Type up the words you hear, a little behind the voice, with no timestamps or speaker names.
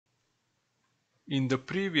In the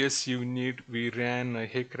previous unit, we ran a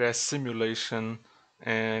HEC-RAS simulation,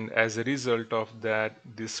 and as a result of that,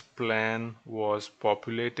 this plan was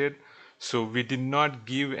populated. So we did not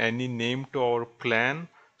give any name to our plan.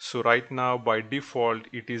 So right now, by default,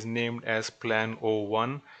 it is named as Plan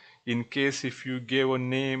 01. In case if you gave a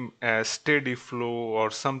name as steady flow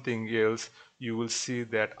or something else, you will see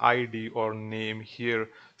that ID or name here.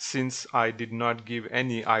 Since I did not give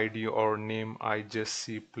any ID or name, I just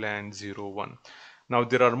see Plan 01. Now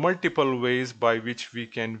there are multiple ways by which we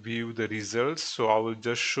can view the results. So I will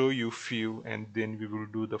just show you few and then we will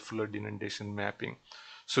do the flood inundation mapping.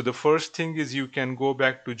 So the first thing is you can go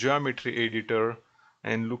back to geometry editor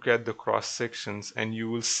and look at the cross sections, and you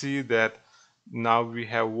will see that now we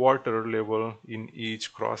have water level in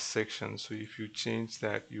each cross section. So if you change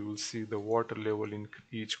that, you will see the water level in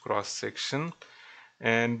each cross section,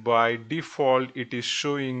 and by default it is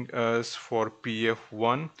showing us for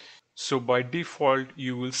PF1. So by default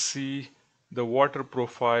you will see the water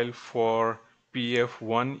profile for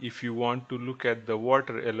PF1. If you want to look at the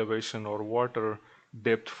water elevation or water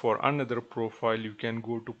depth for another profile, you can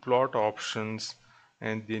go to plot options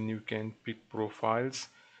and then you can pick profiles.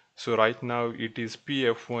 So right now it is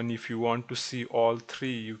PF1. If you want to see all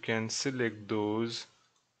three, you can select those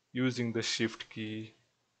using the shift key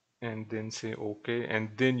and then say OK, and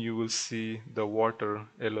then you will see the water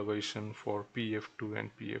elevation for PF2 and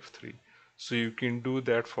PF3. So you can do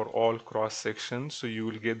that for all cross sections, so you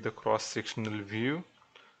will get the cross sectional view.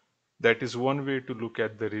 That is one way to look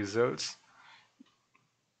at the results.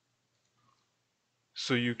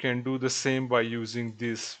 So you can do the same by using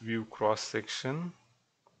this view cross section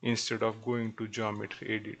instead of going to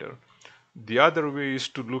geometry editor. The other way is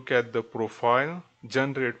to look at the profile,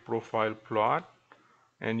 generate profile plot,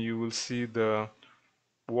 and you will see the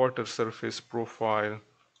water surface profile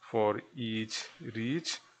for each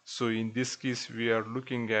reach. So in this case we are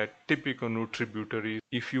looking at Tippecanoe tributary.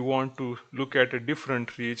 If you want to look at a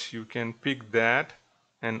different reach, you can pick that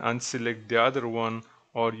and unselect the other one,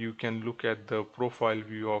 or you can look at the profile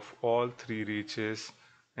view of all three reaches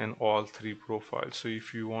and all three profiles. So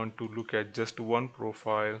if you want to look at just one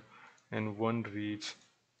profile and one reach,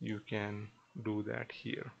 you can do that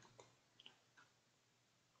here.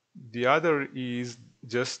 The other is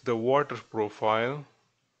just the water profile.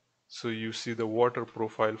 So you see the water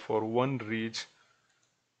profile for one reach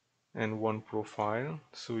and one profile.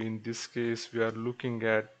 So in this case we are looking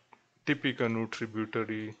at Tippecanoe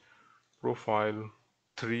tributary profile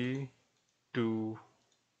 3, 2,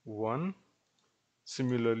 1.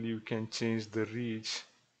 Similarly you can change the reach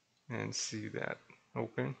and see that.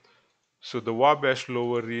 Okay, so the Wabash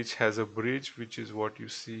lower reach has a bridge, which is what you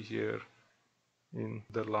see here in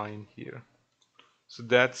the line here. So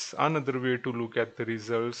that's another way to look at the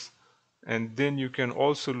results. And then you can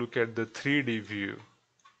also look at the 3D view,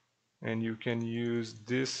 and you can use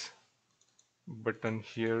this button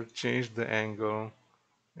here, change the angle,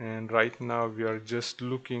 and right now we are just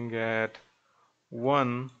looking at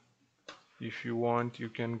one. If you want, you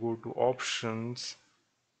can go to options,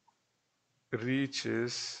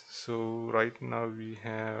 reaches. So right now we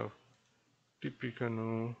have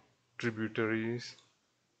Tippecanoe tributaries.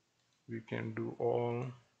 We can do all.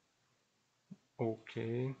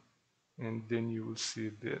 Okay, and then you will see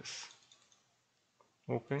this.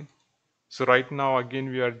 Okay, so right now again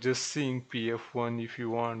we are just seeing PF1. If you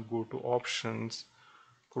want, go to options,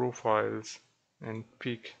 profiles, and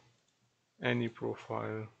pick any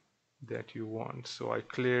profile that you want. So I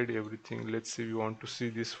cleared everything. Let's say we want to see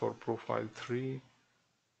this for profile 3,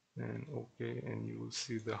 and okay, and you will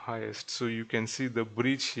see the highest. So you can see the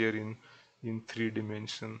bridge here in 3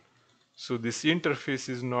 dimension. So this interface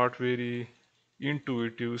is not very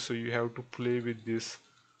intuitive, so you have to play with this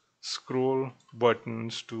scroll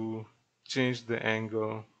buttons to change the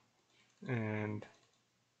angle and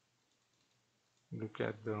look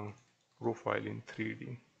at the profile in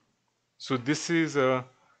 3D. So this is a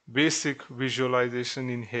basic visualization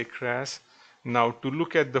in HEC-RAS. Now to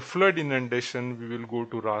look at the flood inundation, we will go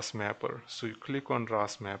to RAS Mapper. So you click on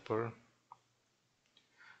RAS Mapper,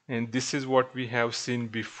 and this is what we have seen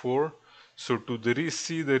before. So to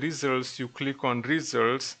see the results, you click on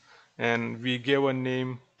results, and we gave a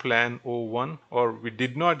name Plan 01, or we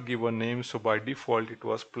did not give a name, so by default it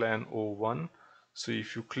was Plan 01. So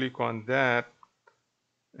if you click on that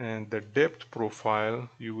and the depth profile,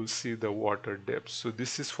 you will see the water depth. So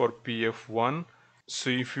this is for PF1. So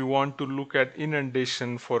if you want to look at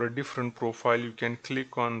inundation for a different profile, you can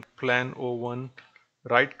click on Plan 01,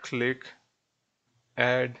 right click,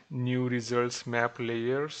 add new results map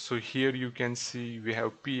layer. So here you can see we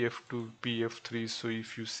have PF2, PF3. So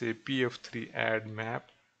if you say PF3 add map,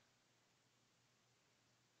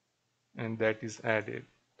 and that is added.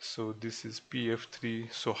 So this is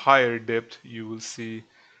PF3. So higher depth, you will see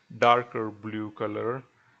darker blue color.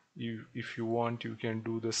 If you want, you can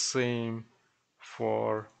do the same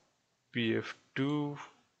for PF2.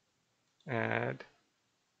 Add.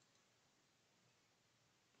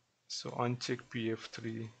 So uncheck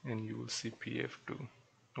PF3 and you will see PF2.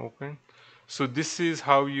 Okay. So this is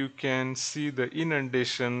how you can see the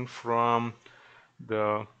inundation from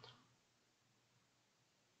the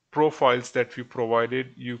profiles that we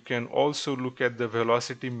provided. You can also look at the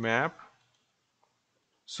velocity map.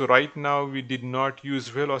 So right now we did not use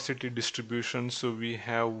velocity distribution, so we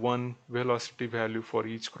have one velocity value for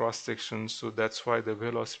each cross section, so that's why the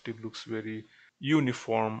velocity looks very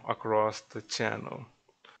uniform across the channel.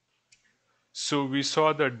 So we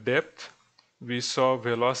saw the depth, we saw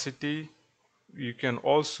velocity. You can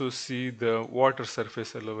also see the water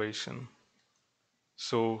surface elevation.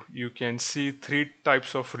 So you can see three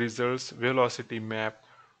types of results: velocity map,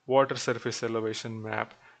 water surface elevation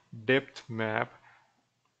map, depth map.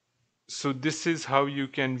 So this is how you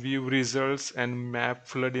can view results and map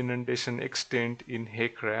flood inundation extent in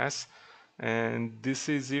HEC-RAS. And this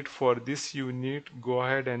is it for this unit. Go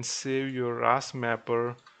ahead and save your RAS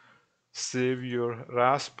mapper, save your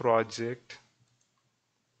RAS project,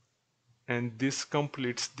 and this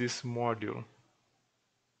completes this module.